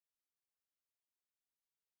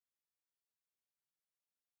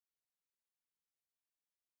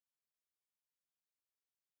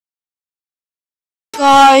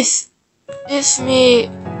Guys, it's me,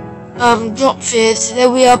 Dropfear. Today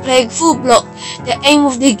we are playing Full Block. The aim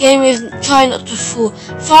of the game is try not to fall.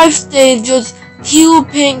 5 stages: teal,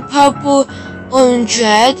 pink, purple, orange,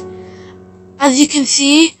 red. As you can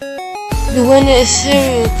see, the winner is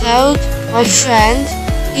Serial Cloud, my friend.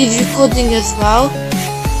 He's recording as well.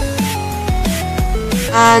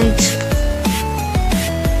 And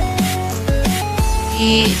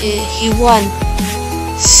he won.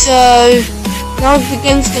 So now the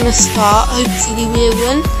game's gonna start. Hopefully we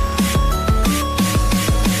win.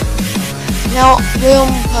 Now we're on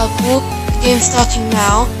purple. The game's starting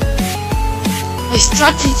now. My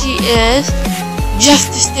strategy is just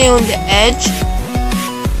to stay on the edge,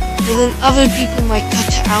 but then other people might cut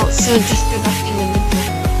it out, so just go back in the middle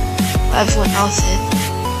where everyone else is.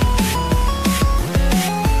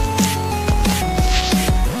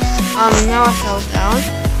 Now I fell down.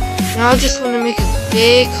 Now I just want to make a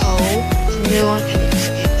big hole so no one can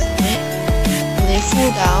escape from it. When they fall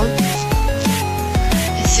down,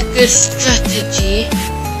 it's a good strategy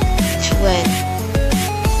to win.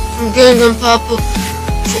 I'm going on purple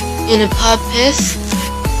in a purpose,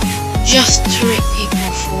 just to make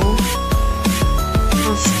people fall.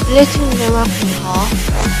 I'm splitting them up in half.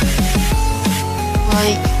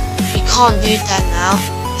 Like, you can't do that now.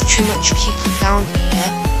 There's too much people down here.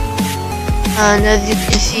 And as you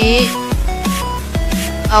can see,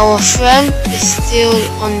 our friend is still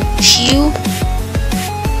on teal,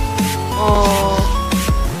 or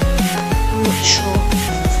I'm not sure,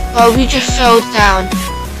 but we just fell down.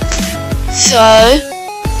 So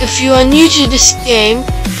if you are new to this game,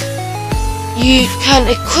 you can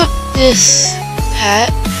equip this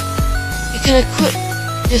pet. You can equip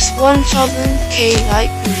this 1000k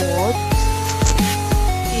like reward.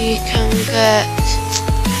 You can get,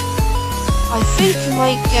 I think you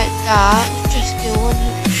might get that. Just get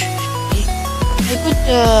 150. I got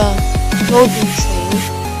the golden train.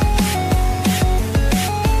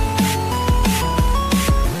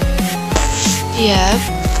 Yeah.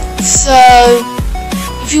 So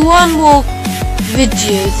if you want more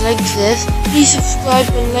videos like this, please subscribe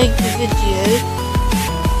and like the video.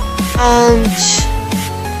 And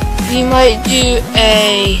we might do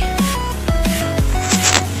a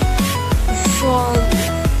fun.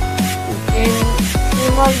 We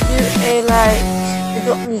might do a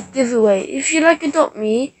Adopt Me giveaway. If you like Adopt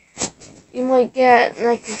Me, you might get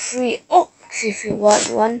like a free ox if you want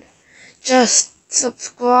one. Just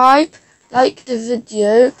subscribe, like the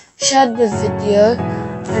video, share the video,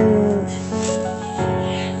 and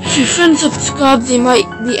if your friends subscribe, they might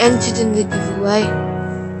be entered in the giveaway.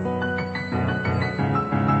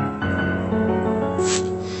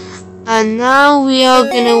 And now we are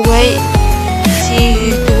gonna wait to see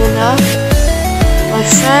who's the winner. My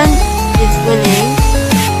friend is winning.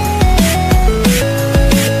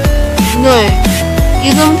 No,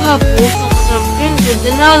 he's on purple, someone's on pink, but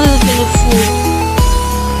then now they're gonna fall.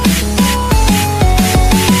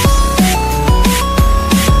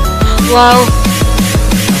 Well,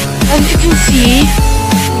 as you can see,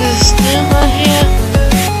 there's a snowman here,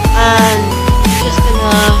 and I'm just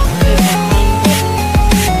gonna go behind it,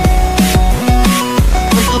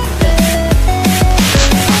 on top of it.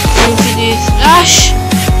 I'm going to do slash.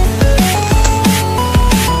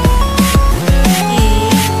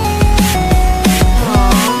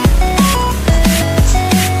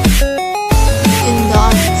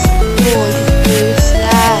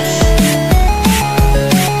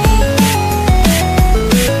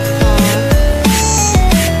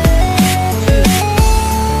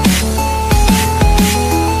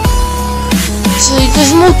 So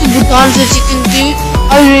there's multiple dances you can do.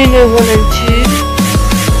 I only know 1 and 2.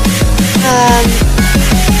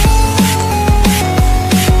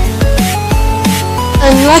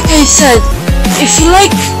 And like I said, if you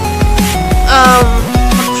like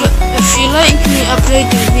me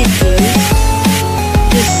uploading videos,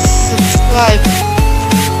 just subscribe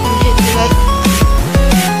and hit the like.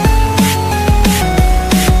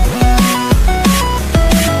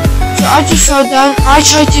 So I just fell down. I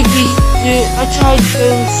tried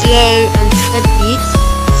going slow and steady,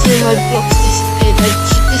 so my blocks disappeared like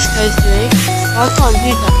this guy's doing. But I can't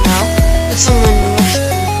do that now, because someone rushed me.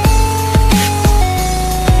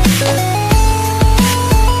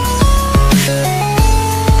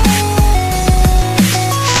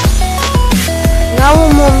 Now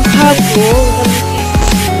I'm on purple.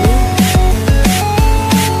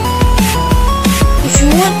 If you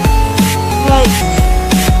want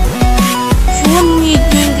me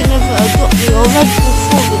doing another Adopt Me or Red Bull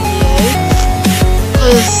 4 video,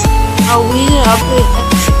 because we didn't upload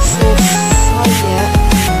episode 4 5 yet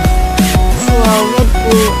for our Red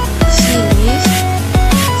Bull series,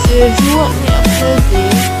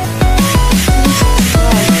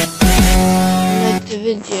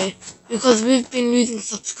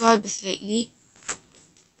 subscribers lately.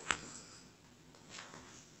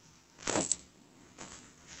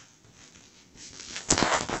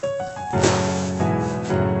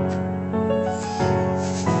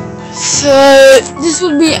 So this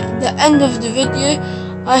will be the end of the video.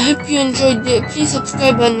 I hope you enjoyed it. Please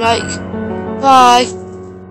subscribe and like. Bye.